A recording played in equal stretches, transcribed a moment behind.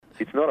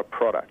It's not a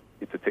product,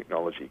 it's a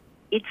technology.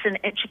 It's an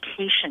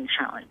education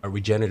challenge. A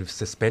regenerative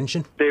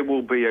suspension. There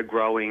will be a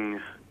growing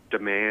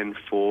demand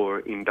for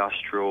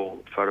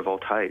industrial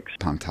photovoltaics.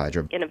 Pumped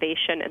hydro.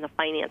 Innovation in the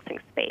financing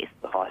space.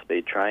 The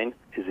high-speed train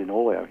is in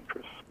all our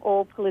interests.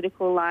 All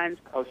political lines.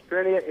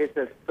 Australia is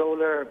a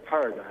solar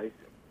paradise.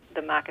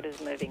 The market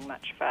is moving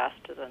much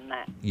faster than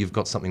that. You've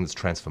got something that's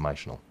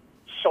transformational.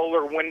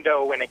 Solar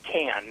window in a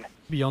can.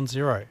 Beyond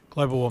Zero,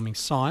 global warming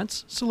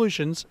science,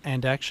 solutions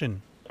and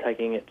action.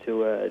 Taking it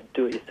to a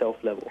do-it-yourself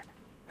level.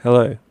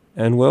 Hello,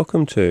 and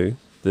welcome to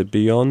the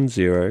Beyond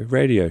Zero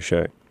radio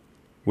show.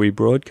 We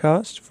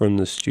broadcast from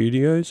the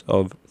studios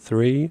of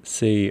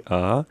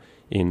 3CR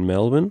in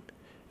Melbourne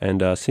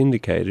and are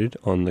syndicated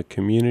on the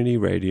Community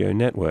Radio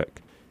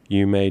Network.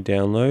 You may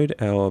download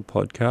our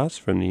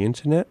podcast from the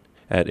internet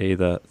at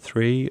either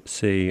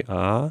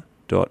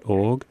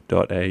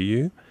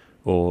 3cr.org.au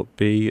or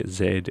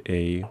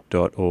bze.org.au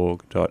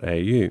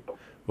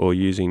or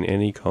using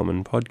any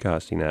common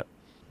podcasting app.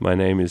 My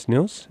name is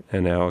Nils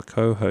and our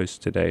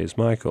co-host today is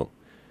Michael.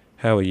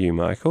 How are you,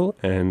 Michael?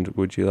 And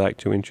would you like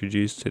to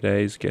introduce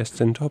today's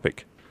guest and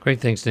topic? Great,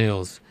 thanks,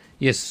 Nils.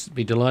 Yes,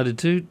 be delighted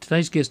to.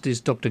 Today's guest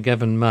is Dr.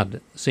 Gavin Mudd,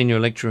 Senior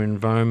Lecturer in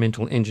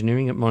Environmental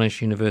Engineering at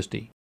Monash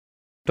University.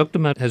 Dr.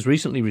 Mudd has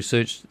recently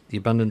researched the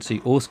abundancy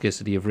or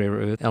scarcity of rare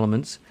earth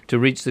elements to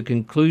reach the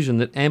conclusion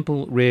that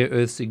ample rare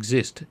earths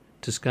exist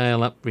to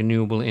scale up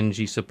renewable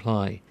energy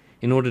supply.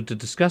 In order to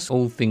discuss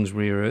all things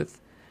rare earth,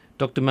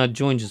 Dr. Mudd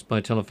joins us by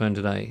telephone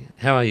today.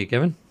 How are you,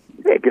 Gavin?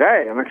 Yeah,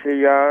 g'day. I'm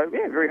actually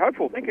very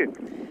hopeful. Thank you.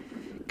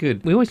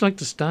 Good. We always like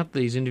to start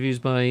these interviews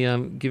by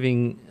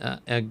giving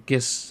our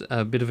guests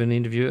a bit of an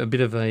interview, a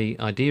bit of an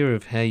idea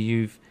of how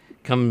you've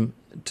come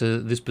to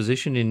this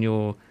position in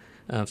your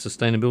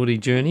sustainability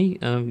journey.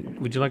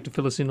 Would you like to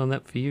fill us in on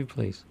that for you,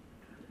 please?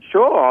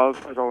 Sure. I'll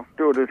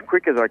do it as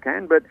quick as I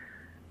can. But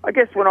I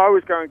guess when I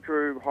was going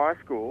through high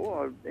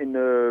school, it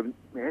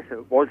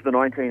was the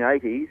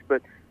 1980s,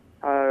 but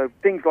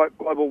things like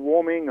global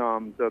warming,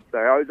 the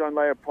ozone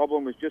layer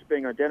problem was just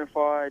being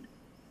identified.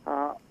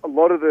 A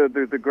lot of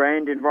the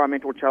grand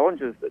environmental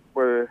challenges that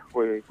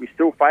we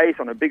still face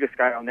on a bigger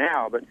scale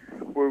now, but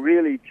we're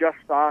really just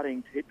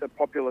starting to hit the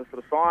popular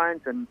sort of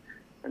science and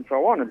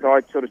so on. And so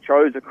I sort of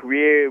chose a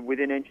career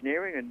within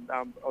engineering, and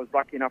I was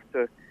lucky enough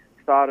to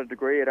start a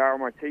degree at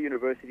RMIT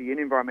University in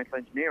environmental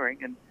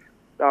engineering. And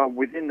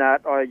within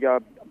that, I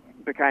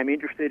became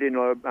interested in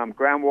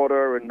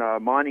groundwater and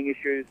mining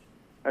issues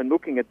and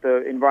looking at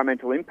the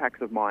environmental impacts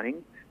of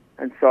mining.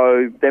 And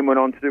so then went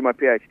on to do my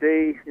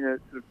PhD in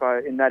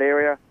that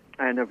area,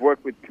 and have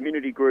worked with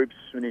community groups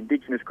and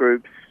Indigenous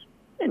groups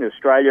in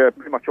Australia,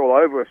 pretty much all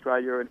over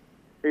Australia, and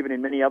even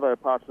in many other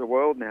parts of the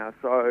world now.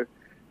 So,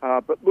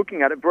 but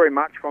looking at it very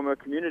much from a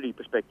community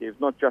perspective,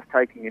 not just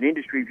taking an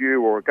industry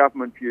view or a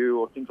government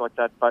view or things like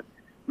that, but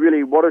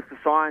really what does the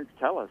science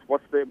tell us?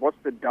 What's the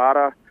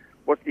data?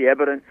 What's the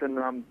evidence?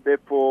 And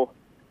therefore,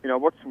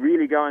 what's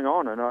really going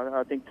on? And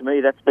I think to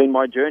me that's been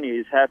my journey,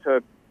 is how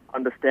to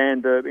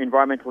understand the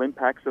environmental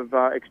impacts of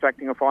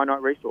extracting a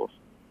finite resource.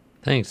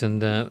 Thanks,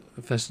 and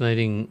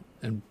fascinating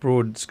and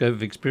broad scope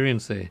of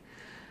experience there.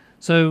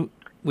 So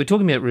we're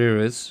talking about rare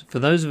earths. For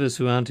those of us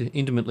who aren't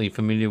intimately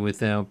familiar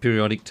with our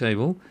periodic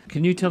table,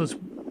 can you tell us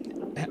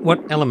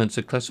what elements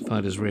are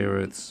classified as rare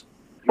earths?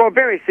 Well,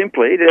 very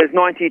simply, there's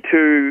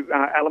 92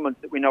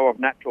 elements that we know of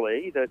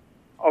naturally,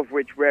 of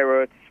which rare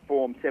earths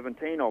form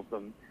 17 of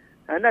them.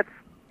 And that's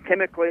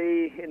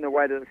chemically, in the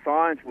way that the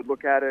science would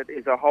look at it,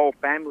 is a whole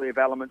family of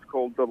elements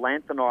called the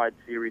lanthanide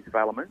series of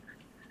elements.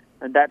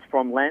 And that's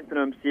from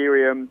lanthanum,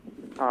 cerium,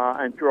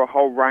 and through a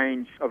whole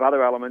range of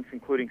other elements,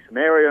 including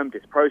samarium,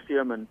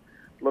 dysprosium, and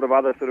a lot of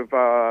other sort of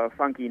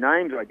funky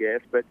names, I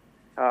guess. But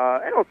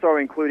and also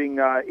including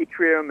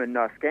yttrium and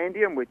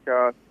scandium, which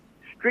are,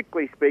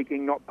 strictly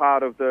speaking, not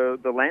part of the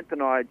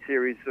lanthanide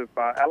series of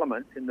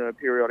elements in the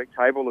periodic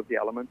table of the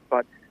elements,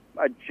 but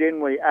are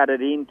generally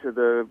added into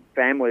the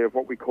family of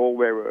what we call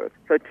rare earths.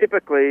 So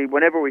typically,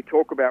 whenever we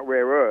talk about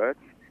rare earths,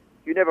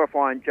 you never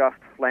find just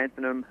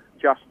lanthanum,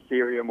 just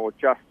cerium, or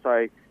just,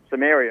 say,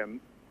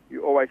 samarium.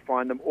 You always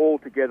find them all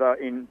together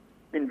in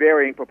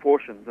varying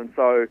proportions. And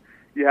so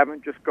you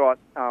haven't just got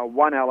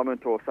one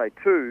element or, say,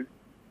 two.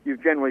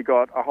 You've generally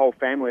got a whole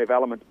family of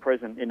elements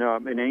present in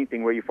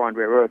anything where you find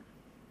rare earths.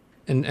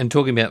 And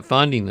talking about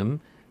finding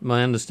them,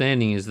 my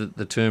understanding is that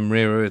the term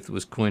rare earth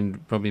was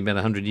coined probably about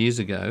 100 years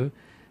ago.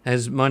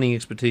 Has mining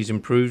expertise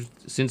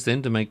improved since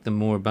then to make them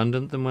more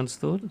abundant than once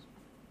thought?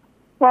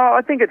 Well,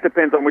 I think it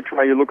depends on which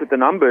way you look at the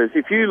numbers.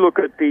 If you look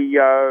at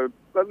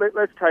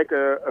let's take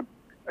a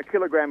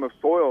kilogram of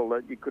soil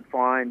that you could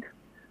find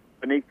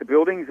beneath the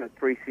buildings at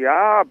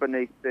 3CR,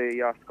 beneath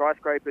the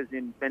skyscrapers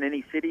in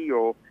any city,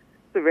 or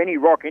sort of any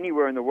rock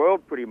anywhere in the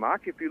world pretty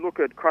much. If you look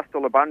at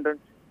crustal abundance,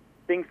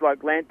 things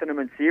like lanthanum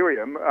and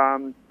cerium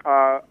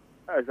are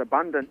as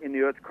abundant in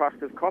the Earth's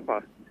crust as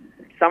copper.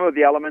 Some of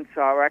the elements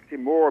are actually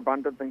more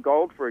abundant than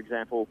gold, for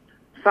example.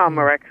 Some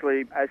are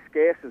actually as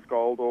scarce as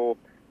gold, or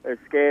as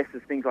scarce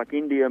as things like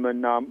indium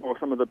and or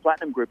some of the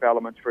platinum group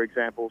elements, for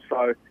example.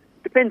 So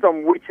depends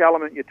on which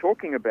element you're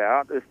talking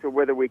about as to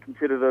whether we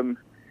consider them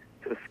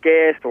sort of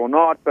scarce or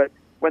not. But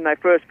when they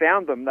first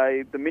found them,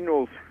 the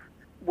minerals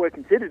were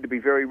considered to be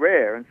very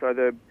rare, and so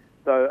they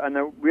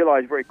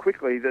realised very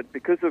quickly that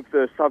because of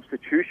the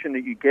substitution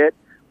that you get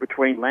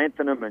between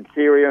lanthanum and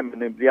cerium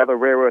and the other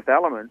rare earth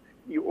elements,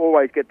 you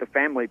always get the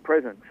family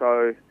present.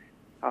 So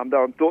they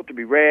were thought to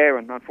be rare,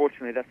 and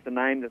unfortunately that's the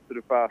name that sort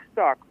of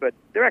stuck, but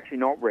they're actually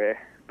not rare,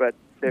 but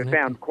they're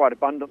found quite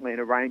abundantly in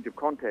a range of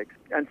contexts.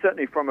 And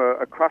certainly from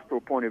a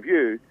crustal point of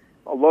view,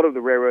 a lot of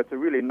the rare earths are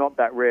really not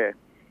that rare.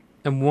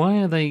 And why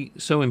are they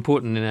so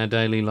important in our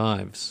daily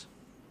lives?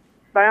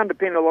 They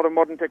underpin a lot of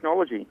modern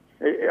technology.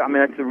 I mean,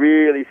 that's a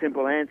really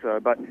simple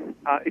answer, but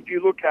if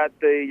you look at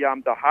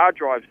the hard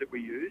drives that we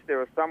use, there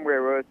are some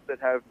rare earths that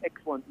have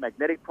excellent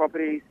magnetic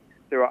properties,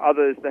 there are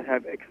others that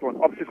have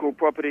excellent optical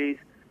properties,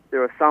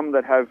 there are some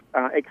that have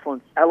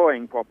excellent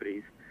alloying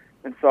properties.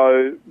 And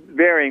so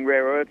varying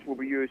rare earths will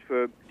be used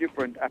for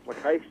different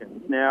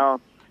applications. Now,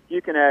 you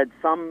can add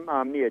some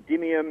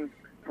neodymium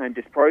and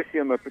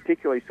dysprosium are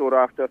particularly sought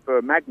after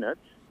for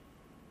magnets.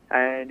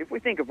 And if we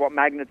think of what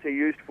magnets are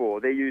used for,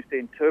 they're used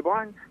in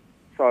turbines.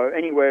 So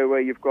anywhere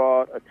where you've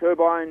got a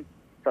turbine,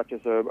 such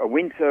as a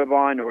wind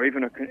turbine or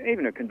even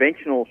a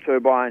conventional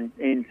turbine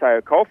in, say,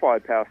 a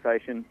coal-fired power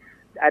station,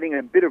 adding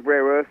a bit of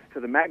rare earth to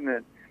the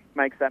magnet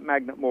makes that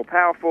magnet more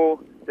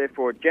powerful,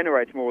 therefore it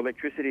generates more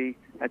electricity,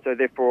 and so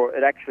therefore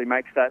it actually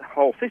makes that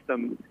whole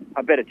system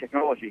a better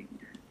technology.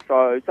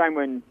 So same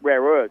when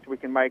rare earths, we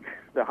can make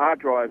the hard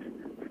drives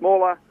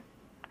smaller,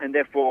 and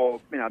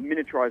therefore,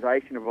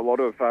 miniaturization of a lot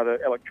of the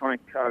electronic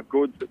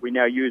goods that we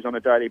now use on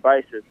a daily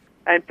basis.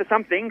 And for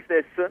some things,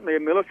 there's certainly a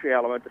military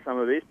element to some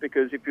of this,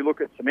 because if you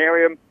look at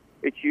samarium,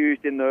 it's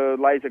used in the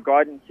laser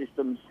guidance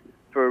systems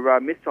for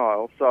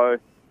missiles. So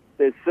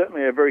there's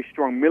certainly a very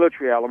strong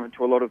military element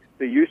to a lot of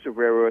the use of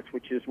rare earths,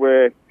 which is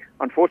where,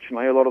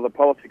 unfortunately, a lot of the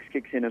politics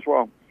kicks in as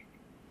well.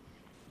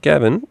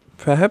 Gavin,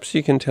 perhaps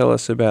you can tell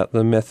us about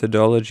the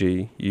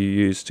methodology you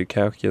use to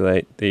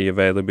calculate the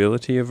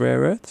availability of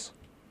rare earths?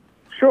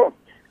 Sure.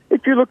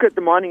 If you look at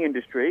the mining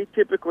industry,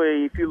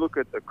 typically if you look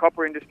at the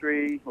copper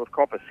industry or the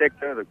copper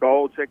sector, the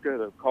gold sector,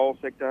 the coal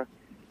sector,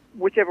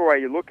 whichever way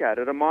you look at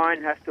it, a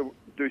mine has to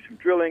do some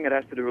drilling, it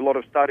has to do a lot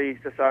of studies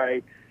to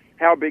say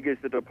how big is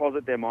the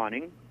deposit they're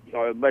mining.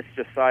 So let's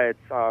just say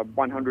it's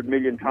 100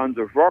 million tonnes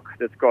of rock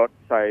that's got,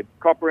 say,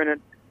 copper in it.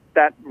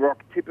 That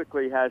rock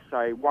typically has,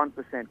 say,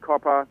 1%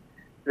 copper.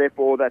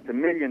 Therefore, that's 1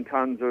 million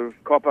tonnes of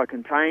copper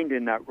contained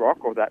in that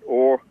rock, or that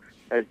ore,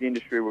 as the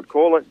industry would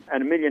call it.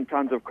 And 1 million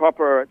tonnes of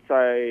copper at,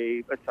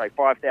 let's say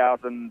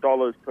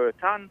 $5,000 per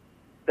tonne.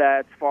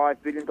 That's $5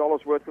 billion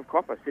worth of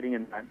copper sitting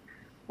in that.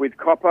 With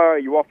copper,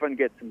 you often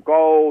get some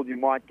gold, you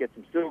might get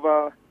some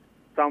silver.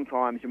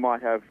 Sometimes you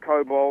might have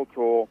cobalt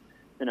or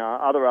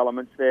other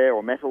elements there,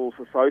 or metals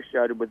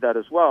associated with that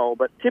as well.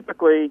 But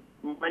typically,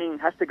 mining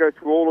has to go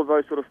through all of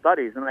those sort of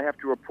studies, and they have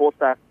to report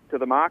that to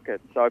the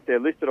market. So if they're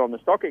listed on the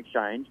stock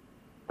exchange,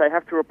 they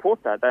have to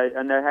report that,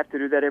 and they have to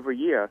do that every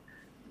year.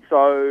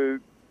 So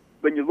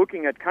when you're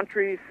looking at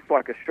countries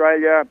like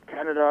Australia,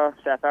 Canada,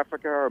 South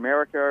Africa,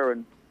 America,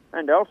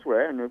 and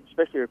elsewhere, and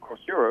especially across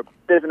Europe,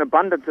 there's an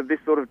abundance of this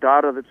sort of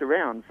data that's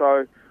around.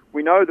 So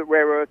we know that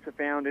rare earths are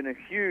found in a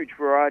huge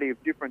variety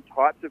of different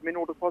types of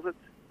mineral deposits.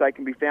 They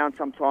can be found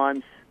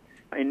sometimes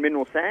in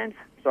mineral sands,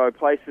 so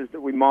places that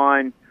we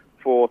mine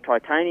for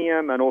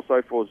titanium and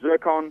also for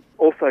zircon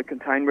also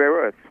contain rare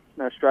earths.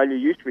 Now, Australia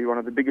used to be one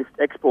of the biggest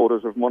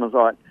exporters of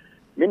monazite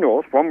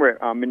minerals from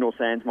mineral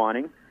sands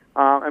mining,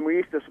 and we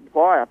used to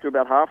supply up to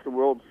about half the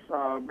world's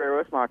rare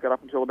earth market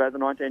up until about the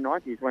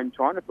 1990s when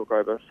China took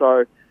over.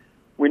 So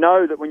we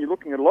know that when you're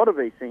looking at a lot of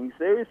these things,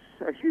 there is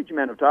a huge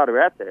amount of data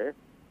out there,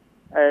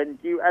 and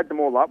you add them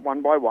all up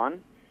one by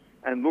one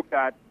and look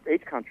at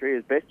each country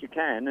as best you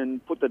can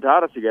and put the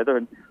data together,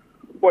 and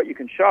what you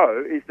can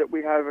show is that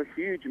we have a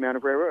huge amount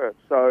of rare earths.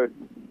 So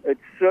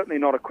it's certainly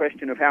not a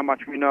question of how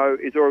much we know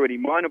is already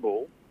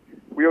mineable.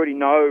 We already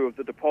know of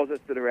the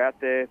deposits that are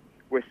out there.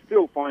 We're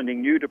still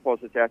finding new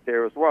deposits out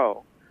there as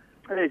well.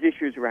 And there's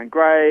issues around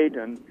grade,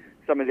 and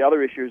some of the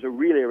other issues are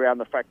really around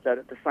the fact that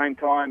at the same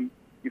time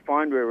you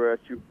find rare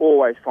earths, you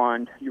always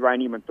find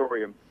uranium and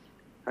thorium.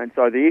 And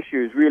so the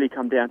issues really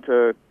come down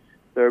to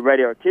the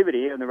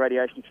radioactivity and the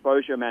radiation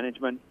exposure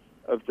management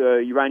of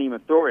the uranium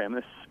and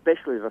thorium,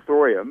 especially the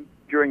thorium,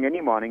 during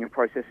any mining and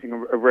processing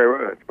of rare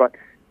earths. But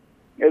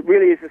it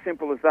really is as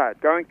simple as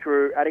that. Going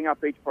through, adding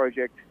up each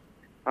project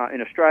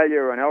in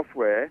Australia and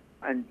elsewhere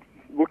and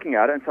looking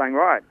at it and saying,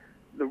 right,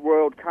 the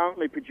world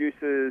currently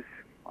produces,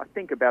 I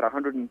think, about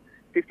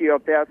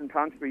 150,000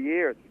 tonnes per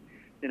year.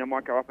 It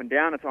might go up and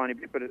down a tiny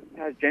bit, but it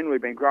has generally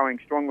been growing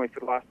strongly for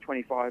the last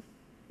 25,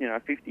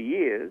 50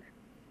 years.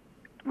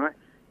 Right?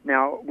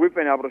 Now, we've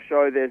been able to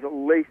show there's at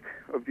least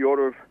of the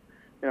order of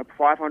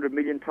 500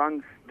 million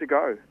tonnes to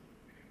go.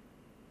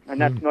 And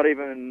that's not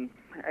even,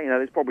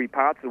 there's probably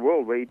parts of the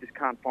world where you just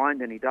can't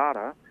find any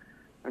data.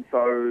 And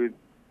so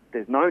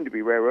there's known to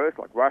be rare earths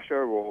like Russia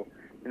or,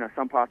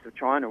 some parts of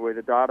China where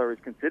the data is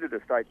considered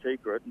a state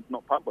secret and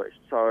not published.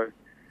 So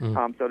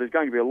So there's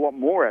going to be a lot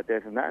more out there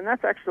than that. And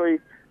that's actually,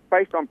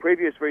 based on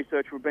previous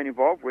research we've been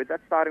involved with,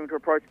 that's starting to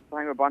approach the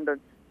same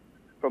abundance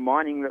for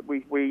mining that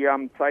we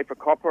say for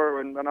copper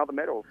and other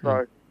metals.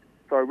 So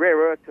rare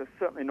earths are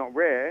certainly not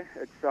rare.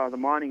 It's the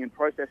mining and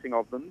processing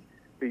of them,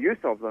 the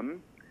use of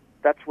them,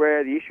 that's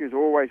where the issues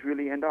always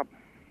really end up.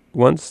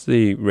 Once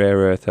the rare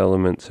earth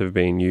elements have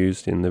been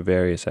used in the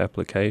various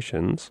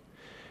applications,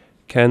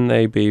 can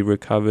they be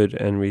recovered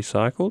and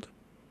recycled?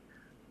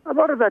 A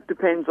lot of that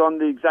depends on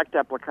the exact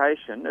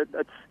application.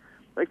 It's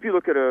if you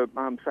look at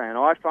say an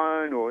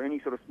iPhone or any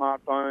sort of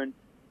smartphone,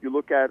 you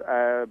look at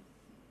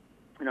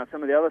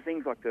some of the other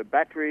things like the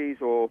batteries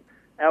or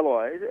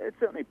alloys. It's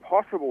certainly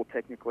possible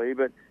technically,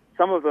 but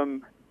some of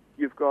them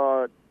you've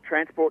got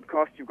transport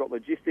costs, you've got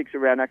logistics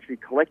around actually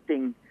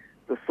collecting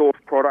the source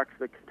products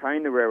that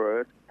contain the rare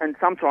earth, and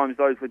sometimes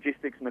those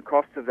logistics and the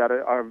costs of that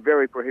are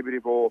very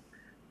prohibitive, or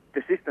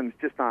the systems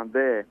just aren't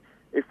there.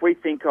 If we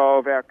think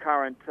of our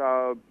current,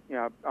 our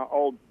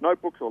old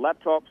notebooks or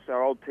laptops,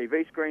 our old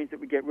TV screens that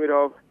we get rid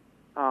of,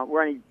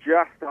 we're only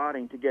just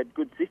starting to get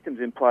good systems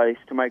in place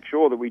to make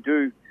sure that we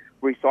do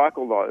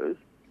recycle those.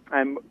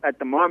 And at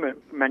the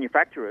moment,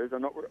 manufacturers are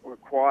not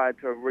required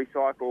to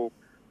recycle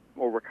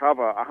or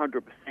recover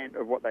 100%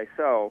 of what they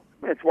sell.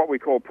 It's what we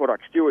call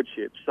product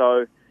stewardship.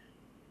 So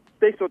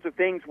these sorts of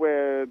things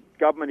where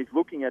government is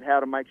looking at how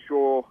to make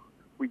sure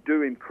we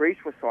do increase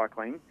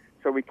recycling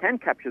so we can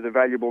capture the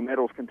valuable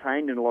metals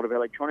contained in a lot of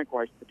electronic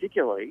waste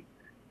particularly.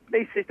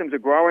 These systems are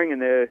growing,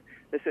 and they're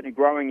certainly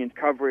growing in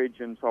coverage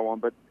and so on,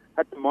 but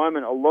at the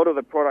moment a lot of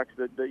the products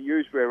that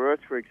use rare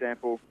earths, for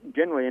example,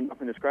 generally end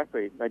up in the scrap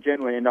heap. They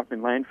generally end up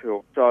in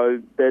landfill. So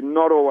they're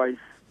not always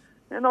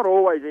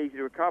easy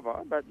to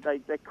recover, but they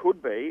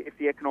could be if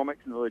the economics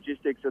and the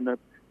logistics and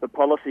the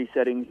policy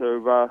settings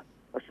are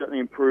certainly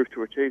improved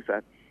to achieve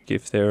that.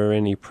 If there are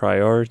any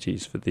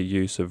priorities for the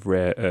use of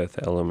rare earth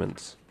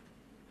elements?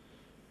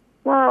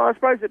 Well, I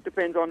suppose it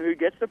depends on who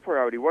gets the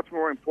priority. What's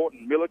more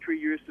important, military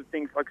use of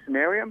things like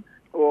samarium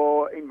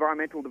or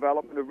environmental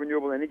development of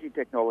renewable energy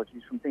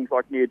technologies from things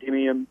like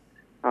neodymium,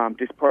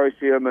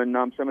 dysprosium,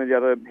 and some of the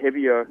other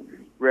heavier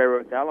rare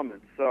earth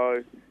elements?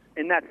 So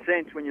in that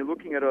sense, when you're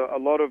looking at a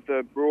lot of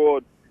the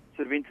broad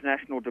sort of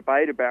international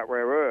debate about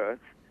rare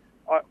earths,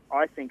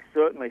 I think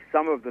certainly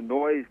some of the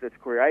noise that's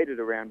created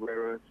around rare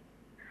earths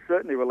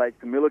certainly relates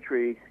to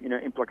military,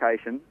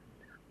 implications,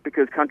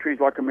 because countries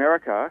like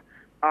America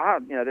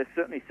there's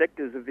certainly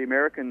sectors of the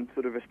American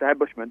sort of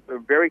establishment that are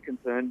very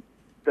concerned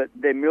that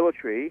their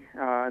military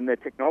and their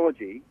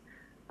technology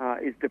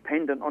is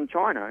dependent on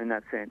China in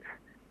that sense.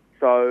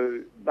 So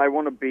they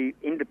want to be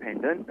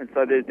independent, and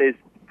so there's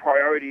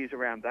priorities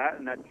around that,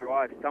 and that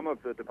drives some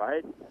of the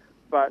debate.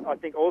 But I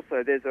think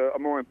also there's a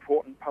more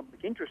important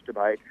public interest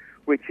debate,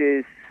 which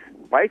is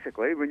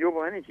basically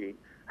renewable energy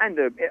and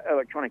the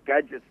electronic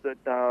gadgets that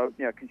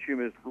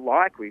consumers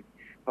like.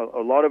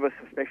 A lot of us,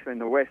 especially in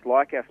the West,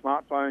 like our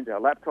smartphones, our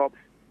laptops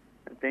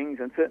and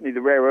things, and certainly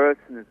the rare earths,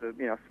 and there's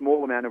a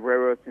small amount of rare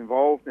earths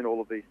involved in all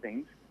of these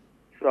things.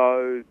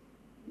 So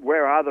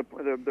where are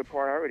the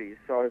priorities?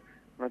 So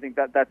I think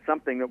that's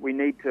something that we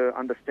need to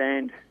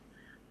understand,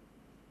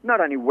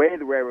 not only where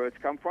the rare earths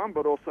come from,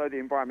 but also the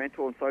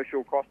environmental and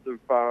social costs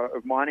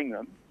of mining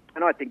them.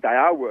 And I think they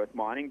are worth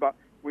mining, but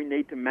we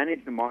need to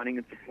manage the mining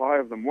and supply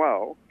of them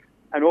well,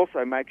 and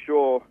also make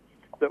sure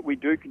that we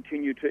do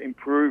continue to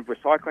improve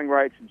recycling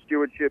rates and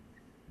stewardship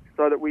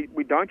so that we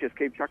don't just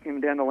keep chucking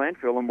them down the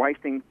landfill and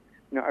wasting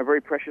a very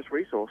precious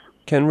resource.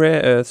 Can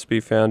rare earths be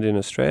found in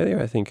Australia?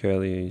 I think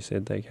earlier you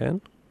said they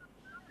can.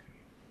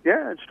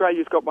 Yeah,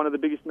 Australia's got one of the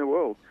biggest in the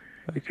world.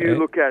 Okay. If you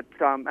look at,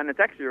 and it's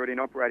actually already an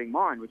operating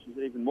mine, which is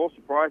even more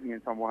surprising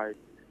in some ways.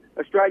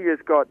 Australia's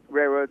got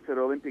rare earths at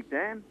Olympic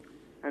Dam,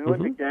 and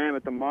Olympic Dam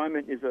at the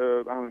moment is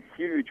a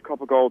huge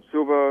copper, gold,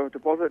 silver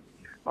deposit,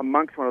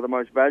 amongst one of the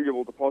most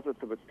valuable deposits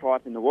of its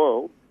type in the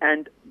world,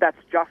 and that's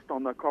just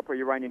on the copper,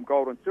 uranium,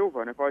 gold and silver.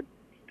 And if I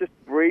just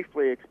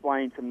briefly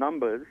explain some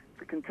numbers,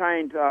 the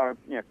contained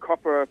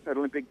copper at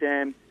Olympic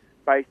Dam,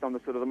 based on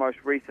the most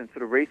recent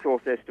sort of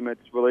resource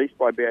estimates released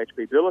by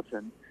BHP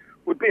Billiton,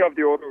 would be of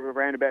the order of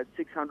around about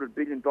 $600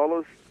 billion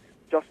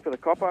just for the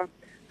copper.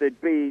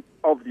 There'd be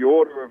of the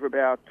order of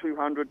about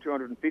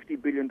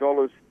 $250 billion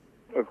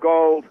of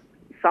gold,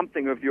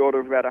 something of the order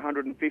of about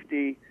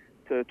 $150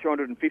 to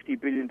 $250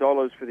 billion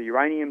for the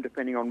uranium,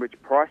 depending on which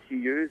price you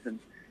use, and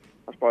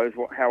I suppose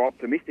how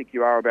optimistic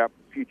you are about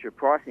future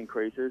price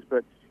increases.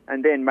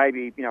 And then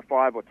maybe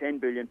 5 or 10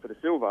 billion for the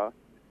silver.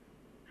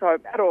 So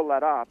add all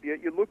that up,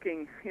 you're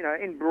looking,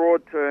 in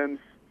broad terms,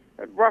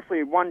 at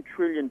roughly $1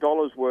 trillion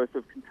worth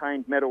of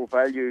contained metal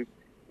value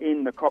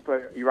in the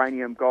copper,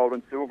 uranium, gold,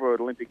 and silver at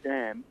Olympic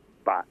Dam.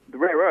 But the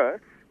rare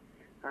earth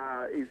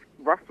is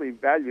roughly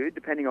valued,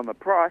 depending on the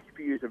price. If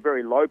you use a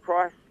very low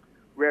price,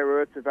 rare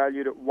earths are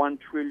valued at $1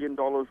 trillion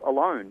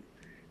alone.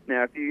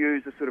 Now, if you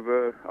use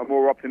a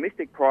more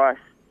optimistic price,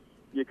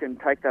 you can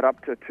take that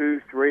up to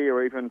 $2, $3,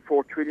 or even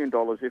 $4 trillion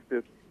if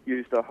you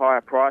use the higher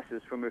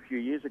prices from a few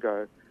years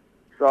ago.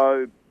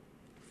 So,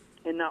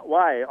 in that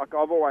way, I've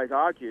always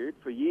argued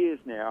for years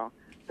now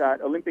that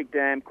Olympic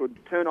Dam could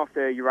turn off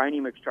their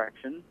uranium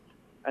extraction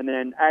and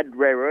then add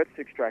rare earths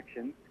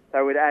extraction,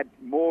 they would add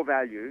more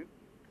value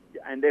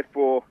and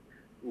therefore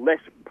less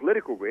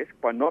political risk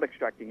by not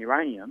extracting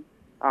uranium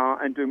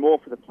and do more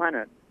for the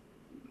planet.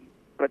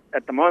 But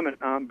at the moment,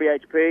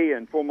 BHP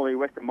and formerly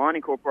Western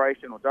Mining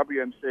Corporation, or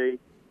WMC,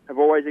 have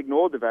always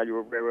ignored the value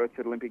of rare earths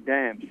at Olympic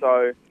Dam.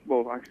 So,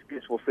 well, I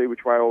guess we'll see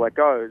which way all that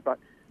goes. But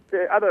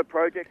there are other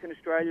projects in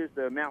Australia.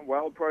 There's the Mount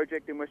Weld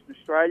project in Western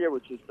Australia,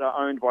 which is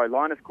owned by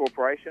Lynas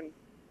Corporation,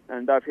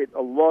 and they've hit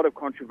a lot of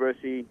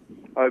controversy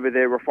over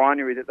their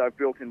refinery that they've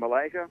built in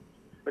Malaysia.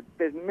 But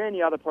there's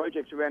many other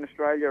projects around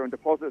Australia and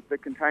deposits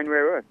that contain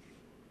rare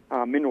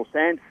earths. Mineral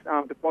sands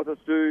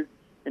deposits do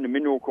in a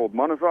mineral called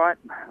monazite.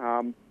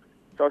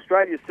 So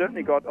Australia's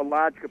certainly got a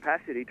large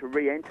capacity to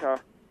re-enter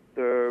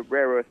the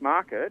rare earth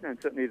market, and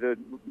certainly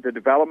the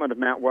development of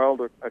Mount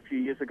Weld a few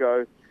years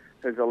ago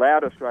has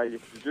allowed Australia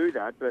to do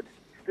that, but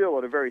still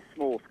at a very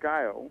small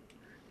scale.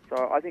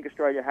 So I think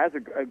Australia has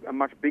a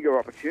much bigger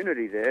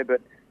opportunity there,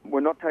 but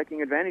we're not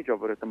taking advantage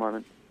of it at the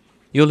moment.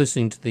 You're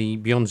listening to the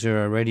Beyond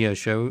Zero radio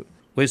show.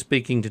 We're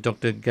speaking to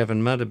Dr.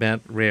 Gavin Mudd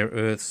about rare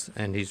earths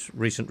and his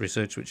recent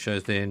research, which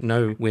shows they're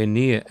nowhere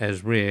near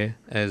as rare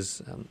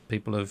as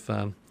people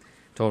have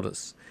told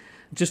us.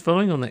 Just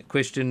following on that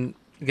question,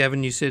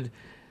 Gavin, you said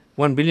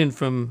 1 billion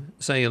from,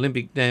 say,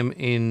 Olympic Dam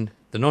in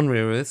the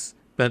non-rare earths,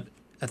 but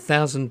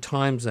 1,000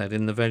 times that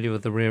in the value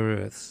of the rare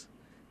earths.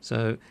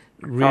 So,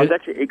 it's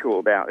actually equal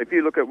about. If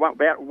you look at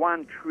about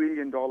 $1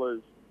 trillion,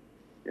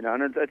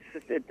 and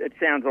it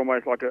sounds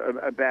almost like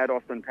a bad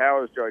Austin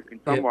Powers joke in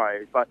some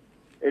ways, but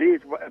it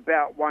is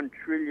about $1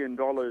 trillion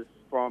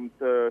from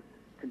the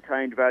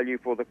contained value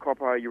for the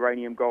copper,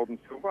 uranium, gold, and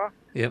silver,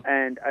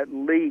 and at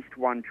least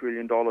 $1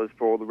 trillion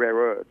for the rare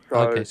earths.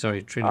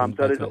 So, trillion.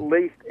 So there's at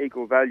least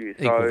equal value.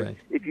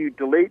 If you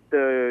delete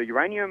the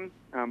uranium,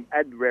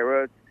 add the rare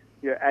earths,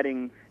 you're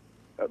adding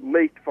at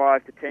least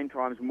 5 to 10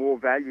 times more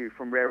value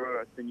from rare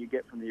earths than you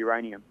get from the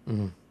uranium.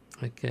 Mm-hmm.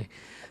 Okay.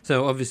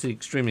 So obviously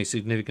extremely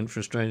significant for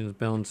Australia's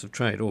balance of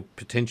trade, or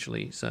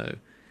potentially so.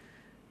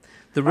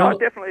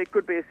 Definitely, it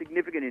could be a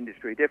significant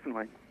industry,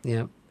 definitely.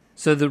 Yeah.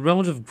 So the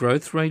relative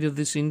growth rate of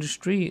this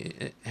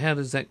industry, how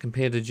does that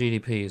compare to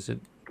GDP? Is it?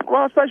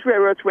 Well, I suppose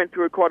rare earths went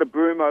through quite a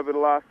boom over the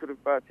last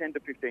 10 to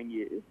 15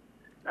 years.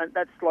 And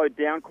that's slowed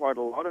down quite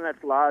a lot, and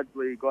that's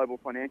largely global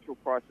financial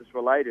crisis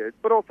related,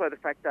 but also the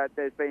fact that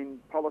there's been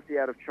policy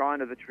out of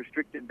China that's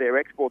restricted their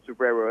exports of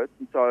rare earths,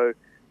 and so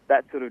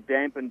that sort of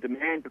dampened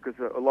demand because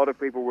a lot of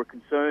people were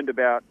concerned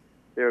about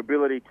their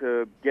ability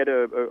to get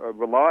a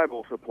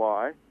reliable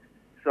supply.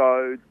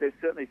 So there's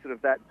certainly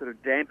that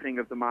dampening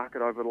of the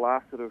market over the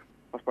last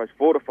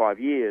 4 to 5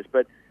 years.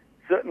 But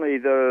certainly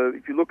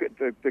if you look at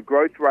the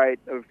growth rate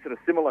of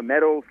similar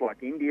metals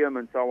like indium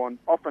and so on,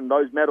 often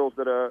those metals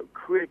that are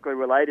critically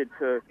related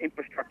to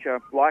infrastructure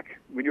like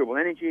renewable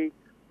energy,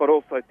 but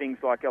also things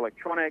like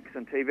electronics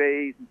and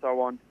TVs and so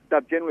on,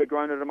 they've generally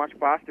grown at a much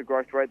faster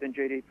growth rate than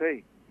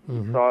GDP.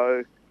 Mm-hmm.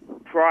 So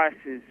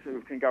prices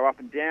can go up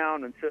and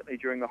down, and certainly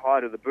during the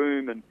height of the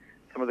boom and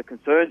some of the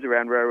concerns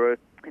around rare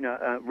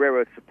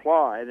earth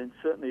supply, then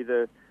certainly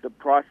the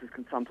prices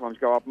can sometimes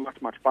go up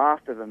much, much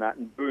faster than that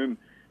and boom,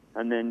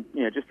 and then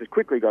just as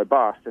quickly go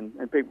bust. And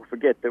people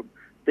forget that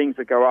things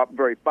that go up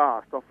very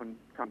fast often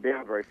come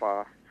down very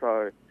fast.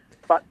 But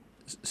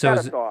that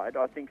aside,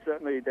 I think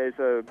certainly there's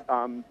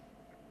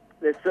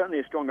certainly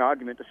a strong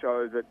argument to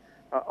show that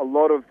a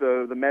lot of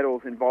the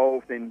metals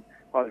involved in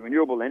either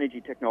renewable energy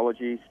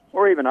technologies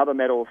or even other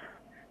metals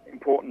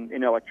important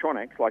in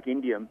electronics like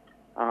indium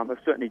have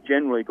certainly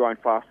generally grown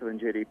faster than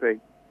GDP.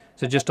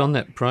 So just on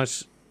that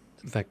price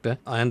factor,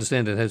 I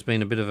understand it has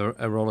been a bit of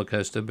a roller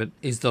coaster, but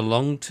is the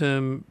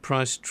long-term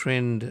price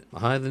trend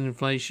higher than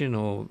inflation,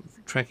 or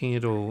tracking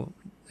it, or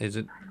is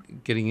it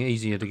getting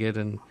easier to get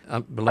and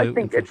up below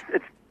inflation?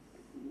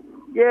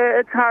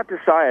 It's hard to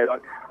say.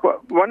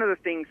 One of the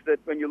things that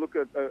when you look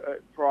at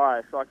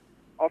price,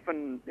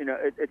 often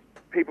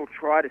people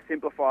try to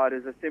simplify it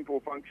as a simple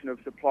function of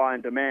supply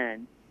and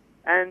demand.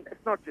 And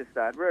it's not just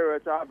that. Rare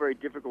earths are very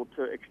difficult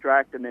to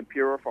extract and then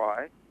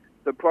purify.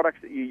 The products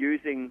that you're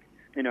using,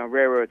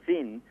 rare earths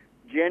in,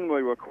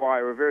 generally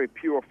require a very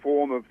pure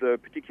form of the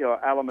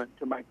particular element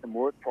to make them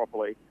work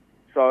properly.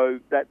 So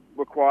that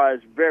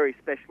requires very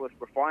specialist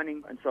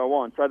refining and so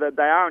on. So that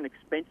they are an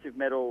expensive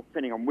metal,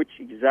 depending on which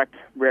exact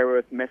rare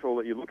earth metal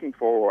that you're looking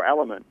for or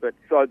element. But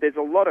so there's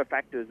a lot of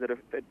factors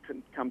that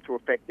come to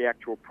affect the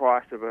actual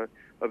price of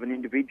an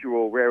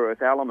individual rare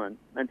earth element.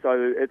 And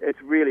so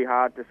it's really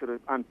hard to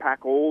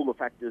unpack all the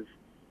factors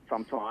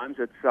sometimes.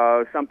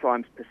 It's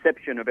sometimes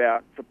perception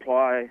about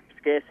supply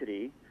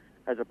scarcity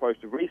as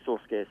opposed to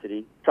resource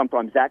scarcity.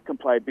 Sometimes that can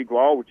play a big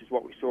role, which is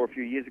what we saw a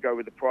few years ago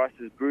with the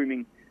prices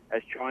booming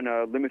as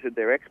China limited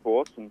their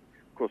exports. And,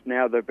 of course,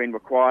 now they've been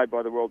required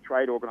by the World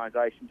Trade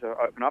Organization to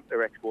open up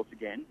their exports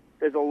again.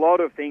 There's a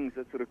lot of things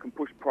that can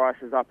push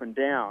prices up and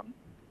down.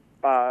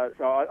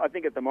 So I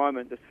think at the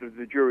moment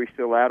the jury's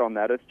still out on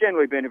that. It's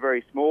generally been a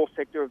very small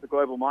sector of the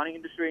global mining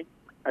industry.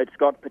 It's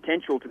got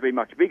potential to be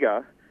much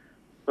bigger,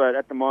 but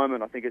at the moment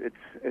I think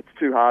it's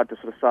too hard to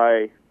sort of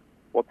say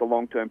what the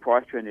long-term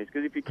price trend is,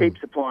 because if you keep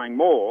supplying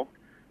more,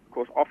 of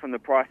course, often the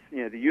price,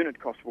 the unit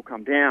cost will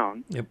come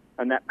down,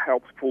 and that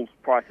helps pull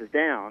prices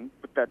down,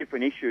 but that's a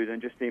different issue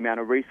than just the amount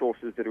of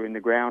resources that are in the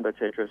ground,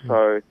 etc.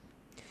 So,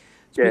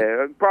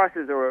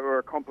 prices are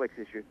a complex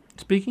issue.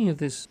 Speaking of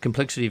this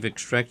complexity of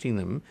extracting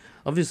them,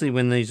 obviously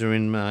when these are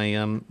in my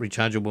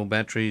rechargeable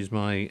batteries,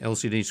 my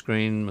LCD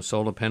screen, my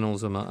solar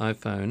panels, or my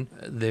iPhone,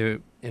 they're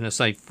in a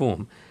safe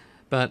form.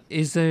 But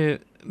is there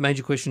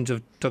major questions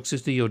of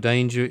toxicity or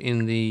danger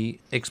in the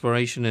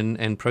exploration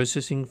and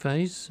processing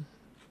phase?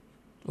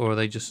 Or are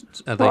they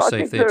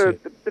safe there too?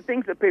 The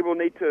things that people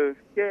need to...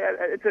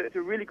 it's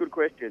a really good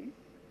question,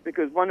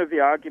 because one of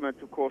the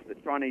arguments, of course,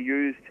 that China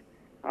used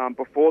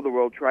before the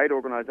World Trade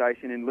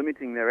Organization in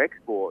limiting their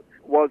exports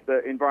was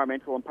the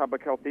environmental and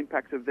public health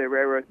impacts of their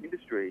rare earth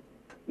industry.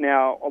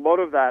 Now, a lot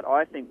of that,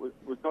 I think,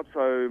 was not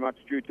so much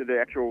due to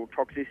the actual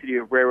toxicity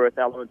of rare earth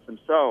elements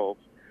themselves.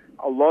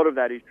 A lot of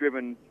that is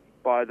driven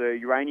by the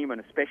uranium and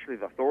especially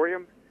the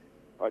thorium.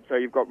 Right, so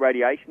you've got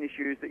radiation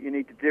issues that you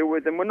need to deal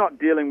with, and we're not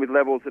dealing with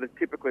levels that are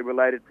typically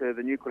related to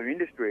the nuclear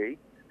industry.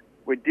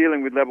 We're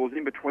dealing with levels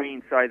in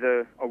between, say,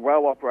 a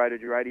well-operated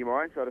uranium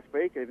mine, so to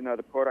speak, even though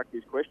the product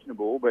is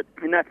questionable. But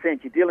in that sense,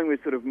 you're dealing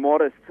with sort of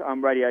modest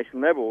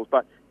radiation levels,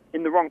 but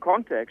in the wrong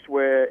context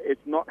where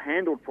it's not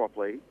handled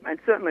properly. And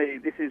certainly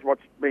this is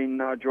what's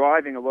been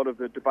driving a lot of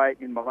the debate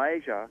in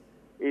Malaysia,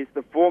 is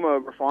the former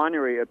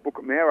refinery at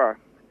Bukit Merah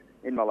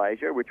in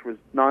Malaysia, which was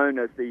known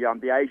as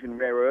the Asian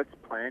Rare Earths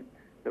Plant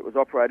that was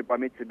operated by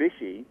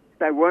Mitsubishi.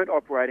 They weren't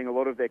operating a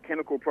lot of their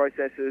chemical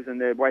processes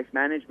and their waste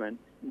management,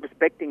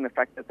 respecting the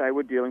fact that they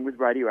were dealing with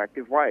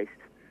radioactive waste.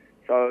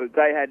 So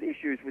they had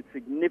issues with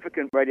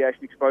significant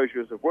radiation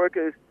exposures of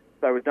workers.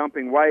 They were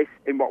dumping waste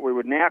in what we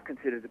would now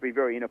consider to be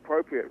very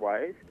inappropriate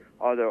ways,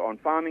 either on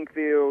farming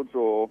fields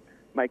or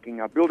making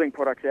building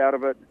products out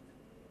of it.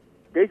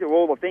 These are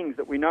all the things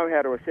that we know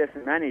how to assess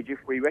and manage if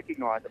we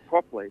recognise it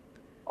properly.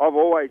 I've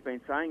always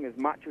been saying, as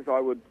much as I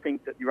would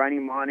think that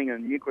uranium mining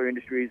and nuclear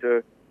industries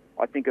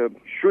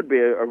should be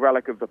a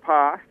relic of the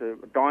past, a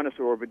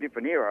dinosaur of a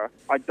different era,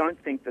 I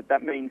don't think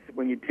that means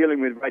when you're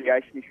dealing with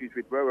radiation issues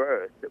with rare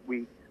earths that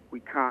we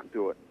can't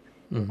do it.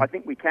 I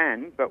think we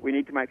can, but we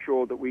need to make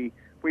sure that we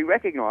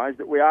recognise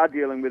that we are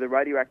dealing with a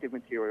radioactive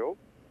material,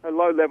 a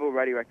low-level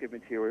radioactive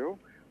material.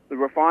 The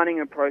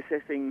refining and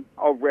processing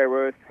of rare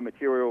earth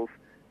materials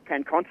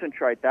can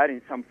concentrate that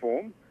in some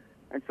form,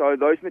 and so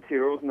those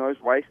materials and those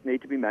wastes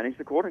need to be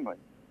managed accordingly.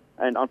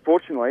 And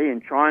unfortunately,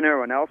 in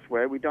China and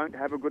elsewhere, we don't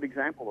have a good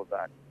example of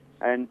that.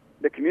 And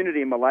the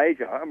community in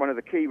Malaysia, one of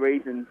the key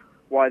reasons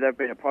why they've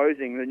been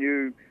opposing the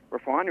new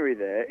refinery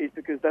there is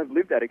because they've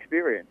lived that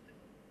experience.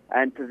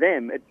 And to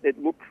them, it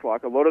looks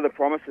like a lot of the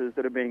promises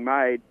that are being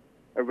made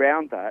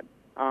around that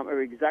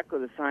are exactly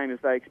the same as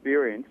they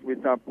experienced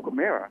with Bukit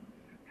Merah.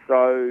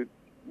 So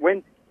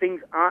when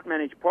things aren't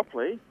managed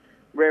properly,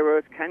 rare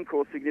earths can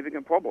cause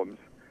significant problems.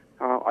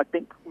 I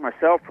think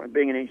myself,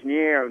 being an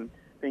engineer and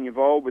being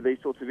involved with these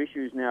sorts of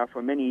issues now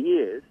for many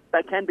years,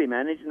 they can be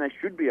managed and they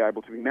should be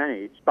able to be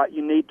managed, but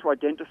you need to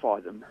identify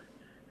them.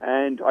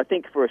 And I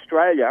think for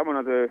Australia, one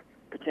of the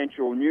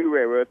potential new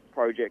rare earth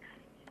projects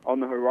on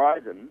the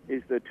horizon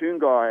is the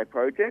Toongai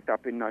project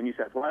up in New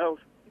South Wales.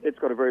 It's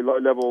got a very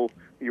low-level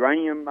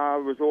uranium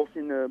resource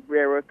in the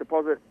rare earth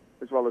deposit,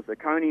 as well as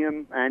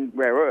zirconium and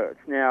rare earths.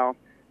 Now,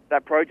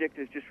 that project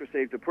has just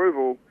received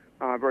approval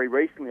very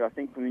recently, I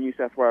think, from the New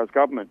South Wales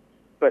government.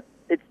 But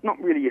it's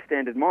not really a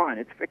standard mine.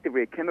 It's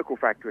effectively a chemical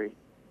factory.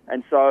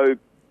 And so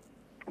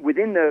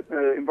within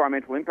the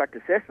environmental impact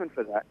assessment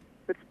for that,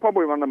 it's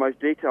probably one of the most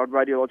detailed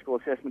radiological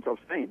assessments I've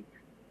seen.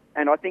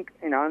 And I think,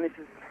 and this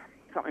is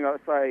something I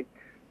say,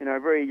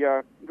 very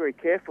very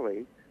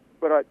carefully,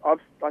 but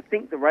I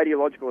think the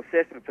radiological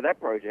assessment for that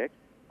project,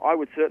 I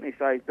would certainly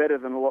say is better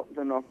than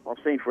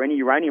I've seen for any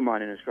uranium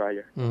mine in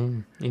Australia.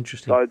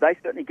 Interesting. So they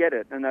certainly get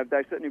it, and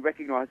they certainly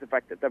recognise the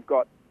fact that they've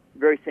got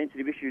very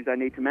sensitive issues they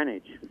need to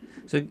manage.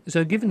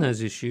 So given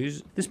those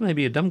issues, this may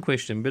be a dumb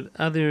question, but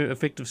are there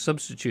effective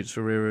substitutes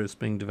for rare earths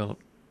being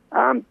developed?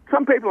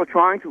 Some people are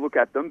trying to look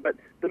at them, but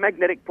the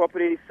magnetic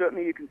properties,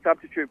 certainly you can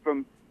substitute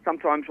from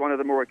sometimes one of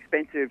the more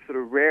expensive sort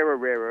of rarer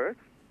rare earths,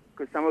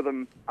 because some of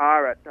them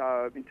are at,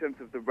 in terms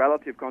of the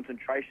relative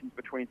concentrations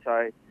between,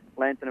 say,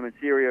 lanthanum and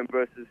cerium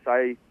versus,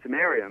 say,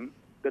 samarium,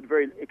 that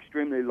very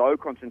extremely low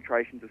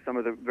concentrations of some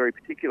of the very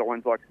particular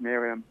ones like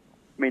samarium.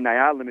 I mean, they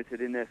are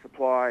limited in their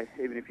supply,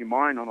 even if you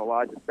mine on a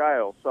larger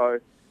scale. So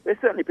there's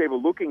certainly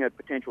people looking at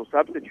potential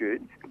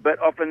substitutes, but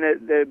often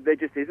there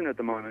just isn't at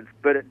the moment.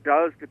 But it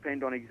does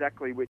depend on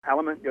exactly which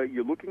element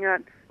you're looking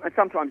at. And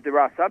sometimes there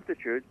are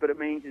substitutes, but it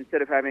means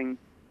instead of having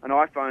an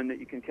iPhone that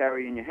you can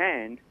carry in your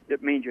hand,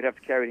 it means you'd have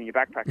to carry it in your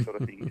backpack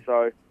sort of thing.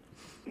 So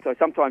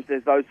sometimes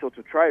there's those sorts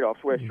of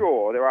trade-offs where,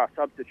 sure, there are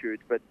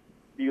substitutes, but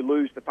you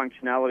lose the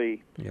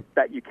functionality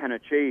that you can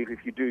achieve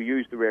if you do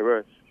use the rare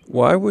earths.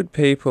 Why would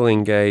people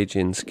engage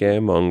in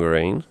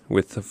scaremongering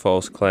with the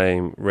false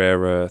claim rare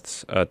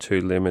earths are too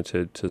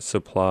limited to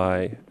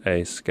supply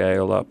a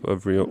scale-up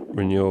of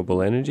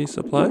renewable energy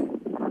supply?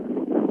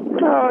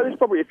 There's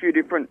probably a few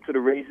different sort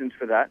of reasons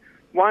for that.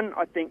 One,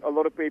 I think a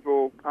lot of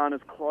people aren't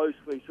as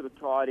closely sort of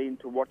tied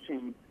into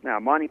watching now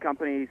mining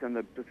companies and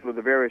the sort of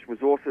the various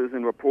resources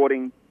and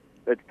reporting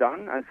that's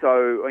done. And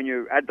so when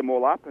you add them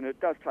all up, and it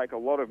does take a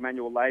lot of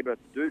manual labour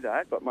to do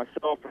that, but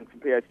myself and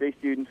some PhD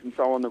students and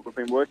so on that we've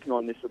been working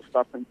on this sort of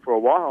stuff for a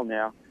while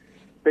now,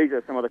 these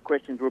are some of the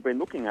questions we've been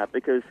looking at,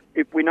 because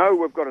if we know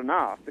we've got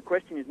enough, the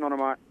question is not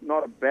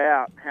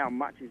about how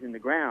much is in the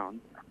ground.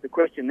 The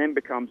question then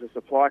becomes a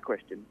supply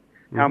question.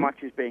 How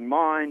much is being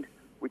mined,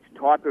 which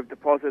type of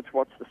deposits,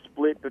 what's the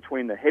split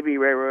between the heavy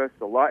rare earths,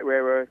 the light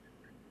rare earths,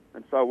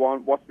 and so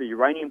on, what's the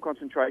uranium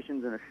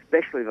concentrations, and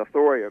especially the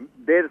thorium.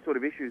 They're the sort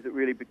of issues that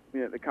really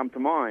that come to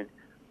mind.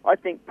 I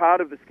think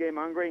part of the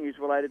scaremongering is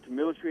related to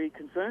military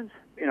concerns.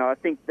 I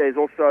think there's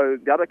also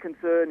the other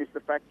concern is the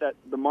fact that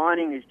the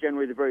mining is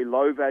generally the very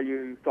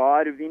low-value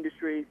side of the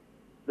industry.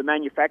 The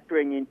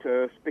manufacturing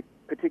into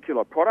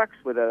particular products,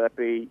 whether that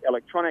be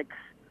electronics,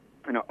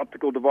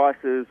 optical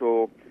devices,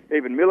 or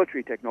even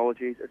military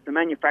technologies, it's the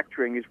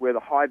manufacturing is where the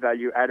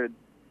high-value added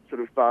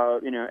sort of,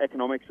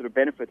 economic sort of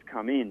benefits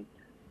come in.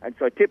 And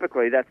so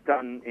typically that's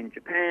done in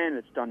Japan,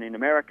 it's done in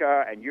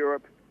America and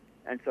Europe.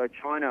 And so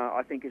China,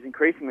 I think, has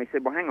increasingly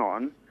said, well, hang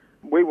on,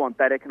 we want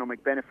that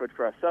economic benefit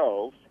for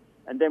ourselves,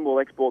 and then we'll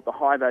export the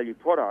high-value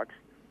products,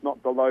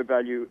 not the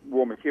low-value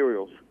raw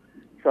materials.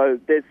 So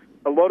there's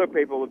a lot of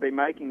people who have been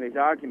making these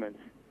arguments,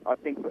 I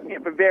think,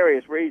 for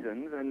various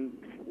reasons, and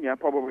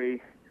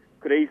probably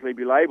could easily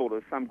be labelled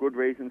as some good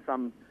reasons,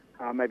 some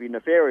maybe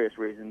nefarious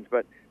reasons.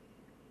 But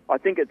I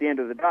think at the end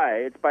of the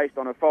day, it's based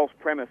on a false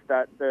premise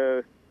that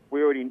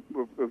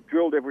we've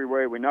drilled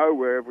everywhere, we know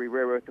where every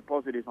rare earth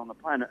deposit is on the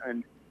planet,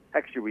 and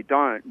actually we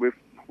don't.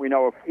 We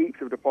know of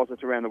heaps of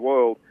deposits around the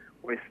world.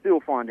 We're still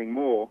finding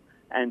more,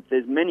 and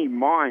there's many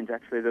mines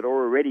actually that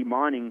are already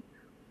mining,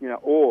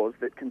 ores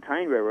that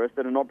contain rare earths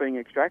that are not being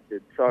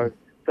extracted. So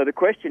the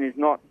question is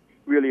not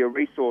really a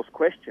resource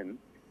question.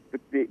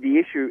 The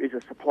issue is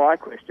a supply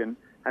question,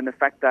 and the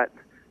fact that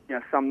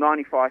some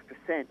 95%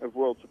 of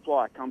world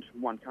supply comes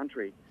from one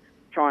country,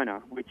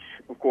 China, which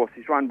of course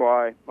is run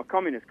by a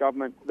communist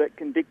government that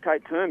can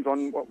dictate terms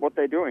on what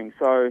they're doing.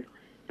 So,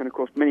 and of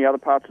course many other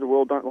parts of the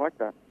world don't like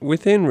that.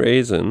 Within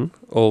reason,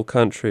 all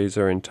countries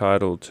are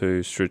entitled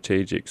to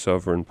strategic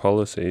sovereign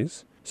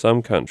policies.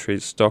 Some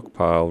countries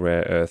stockpile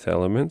rare earth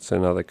elements,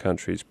 and other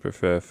countries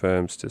prefer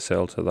firms to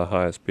sell to the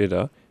highest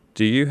bidder.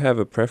 Do you have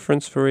a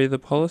preference for either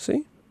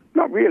policy?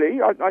 Not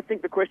really. I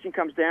think the question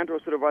comes down to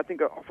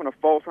often a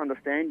false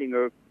understanding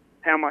of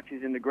how much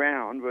is in the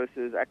ground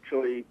versus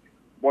actually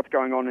what's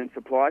going on in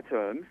supply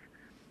terms.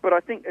 But I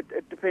think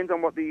it depends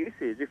on what the use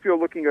is. If you're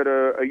looking at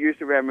a use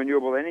around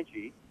renewable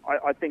energy,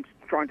 I think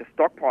trying to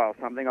stockpile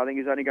something, I think,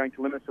 is only going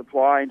to limit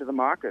supply into the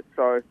market.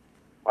 So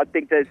I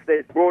think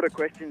there's broader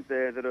questions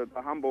there that a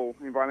humble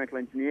environmental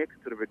engineer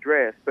can sort of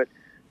address. But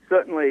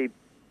certainly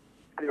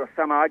there are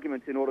some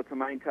arguments in order to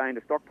maintain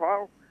a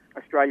stockpile.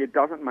 Australia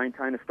doesn't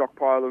maintain a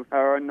stockpile of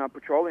our own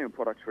petroleum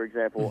products, for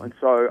example, and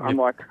so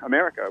unlike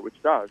America, which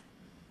does.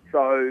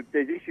 So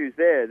there's issues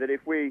there that if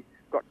we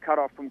got cut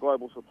off from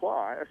global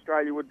supply,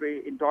 Australia would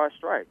be in dire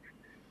straits.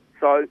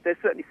 So there's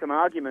certainly some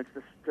arguments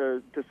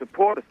to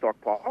support a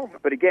stockpile,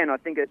 but again, I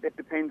think it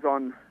depends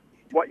on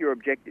what your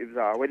objectives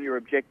are, whether your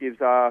objectives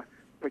are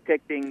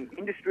protecting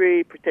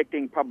industry,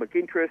 protecting public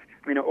interest,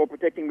 or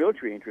protecting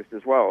military interest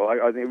as well.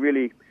 I think it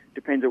really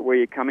depends on where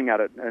you're coming at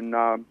it, and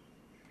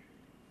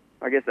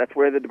I guess that's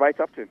where the debate's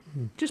up to.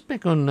 Just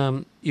back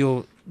on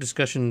your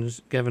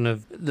discussions, Gavin,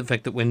 of the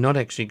fact that we're not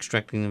actually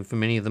extracting them from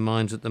many of the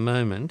mines at the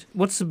moment.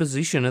 What's the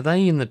position? Are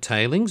they in the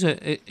tailings?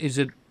 Is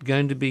it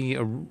going to be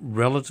a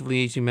relatively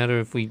easy matter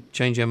if we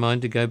change our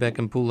mind to go back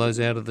and pull those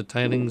out of the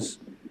tailings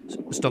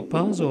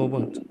stockpiles, or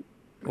what?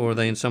 Or are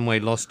they in some way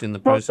lost in the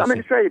processing? Well,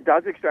 Australia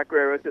does extract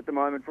rare earths at the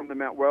moment from the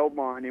Mount Weld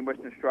mine in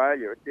Western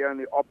Australia. It's the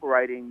only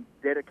operating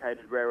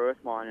dedicated rare earth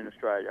mine in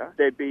Australia.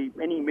 There'd be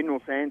any mineral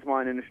sands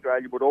mine in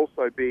Australia would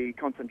also be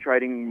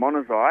concentrating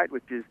monazite,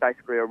 which is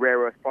basically a rare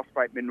earth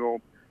phosphate mineral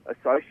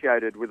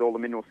associated with all the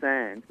mineral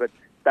sands, but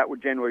that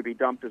would generally be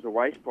dumped as a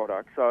waste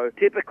product. So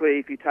typically,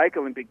 if you take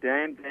Olympic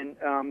Dam, then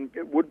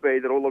it would be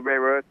that all the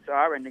rare earths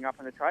are ending up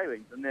in the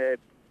tailings, and they're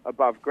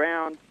above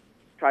ground.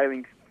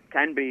 Tailings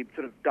can be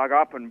sort of dug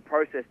up and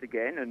processed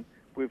again, and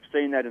we've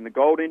seen that in the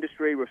gold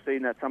industry, we've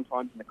seen that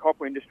sometimes in the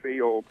copper industry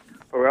or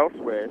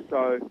elsewhere.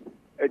 So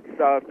it's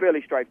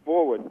fairly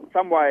straightforward. In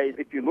some ways,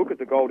 if you look at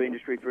the gold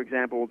industry, for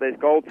example, there's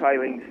gold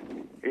tailings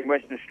in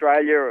Western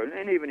Australia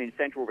and even in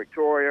central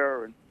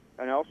Victoria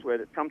and elsewhere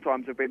that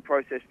sometimes have been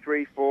processed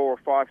 3, 4 or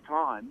 5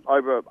 times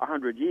over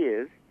 100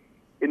 years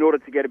in order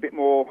to get a bit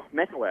more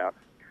metal out.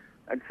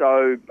 And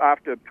so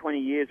after 20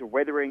 years of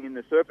weathering in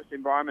the surface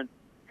environment,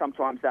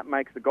 sometimes that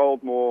makes the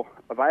gold more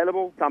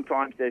available.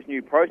 Sometimes there's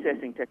new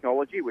processing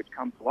technology which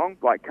comes along,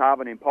 like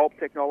carbon in pulp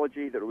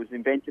technology that was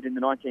invented in the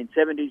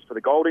 1970s for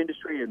the gold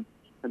industry and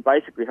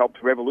basically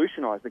helped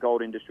revolutionise the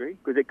gold industry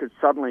because it could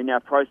suddenly now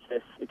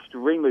process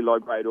extremely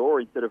low-grade ore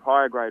instead of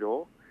higher-grade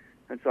ore.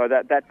 And so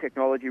that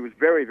technology was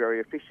very,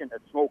 very efficient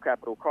at small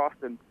capital cost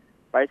and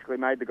basically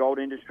made the gold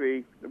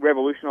industry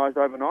revolutionised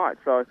overnight.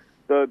 So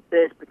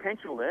there's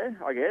potential there,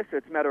 I guess.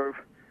 It's a matter of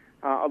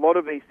a lot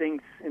of these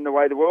things in the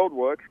way the world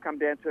works come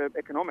down to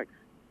economics.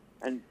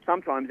 And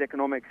sometimes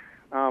economics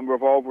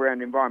revolve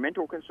around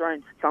environmental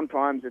constraints.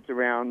 Sometimes it's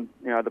around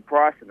the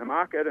price in the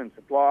market and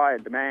supply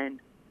and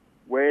demand,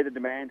 where the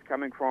demand's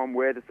coming from,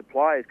 where the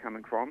supply is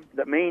coming from.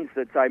 That means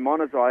that, say,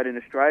 monazite in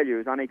Australia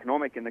is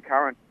uneconomic in the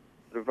current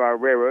sort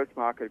of rare earths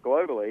market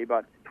globally,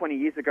 but 20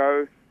 years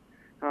ago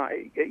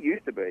it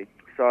used to be.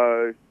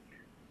 So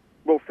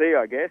we'll see,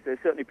 I guess. There's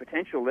certainly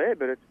potential there,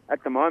 but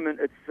at the moment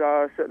it's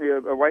certainly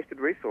a wasted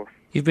resource.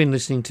 You've been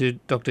listening to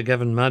Dr.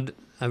 Gavin Mudd,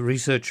 a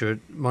researcher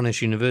at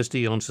Monash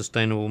University on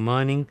sustainable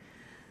mining,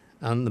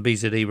 on the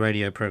BZE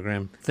radio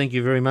program. Thank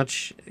you very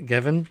much,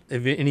 Gavin.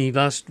 Have you any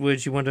last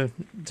words you want to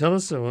tell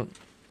us? Or?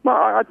 Well,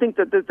 I think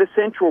that the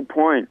central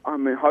point,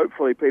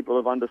 hopefully people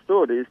have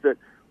understood, is that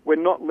we're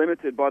not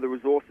limited by the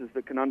resources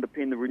that can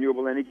underpin the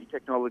renewable energy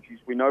technologies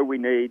we know we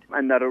need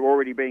and that are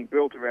already being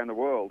built around the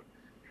world.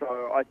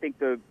 So I think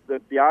the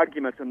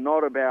arguments are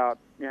not about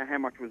how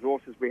much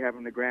resources we have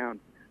on the ground.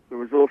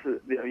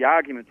 The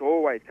arguments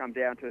always come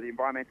down to the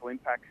environmental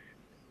impacts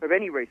of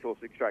any resource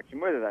extraction,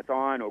 whether that's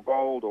iron or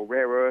gold or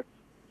rare earths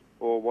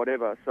or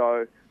whatever.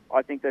 So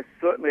I think there's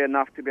certainly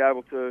enough to be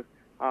able to,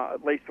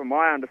 at least from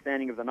my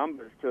understanding of the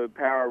numbers, to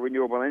power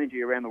renewable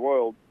energy around the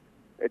world.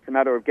 It's a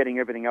matter of getting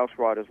everything else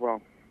right as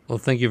well. Well,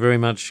 thank you very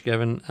much,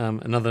 Gavin.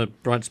 Another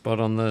bright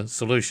spot on the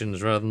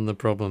solutions rather than the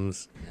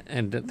problems.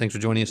 And thanks for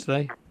joining us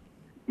today.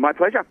 My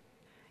pleasure.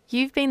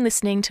 You've been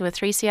listening to a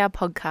 3CR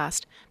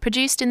podcast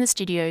produced in the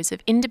studios of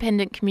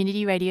independent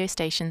community radio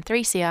station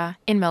 3CR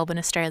in Melbourne,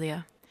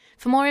 Australia.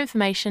 For more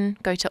information,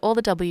 go to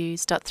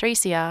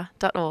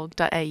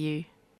allthews.3cr.org.au.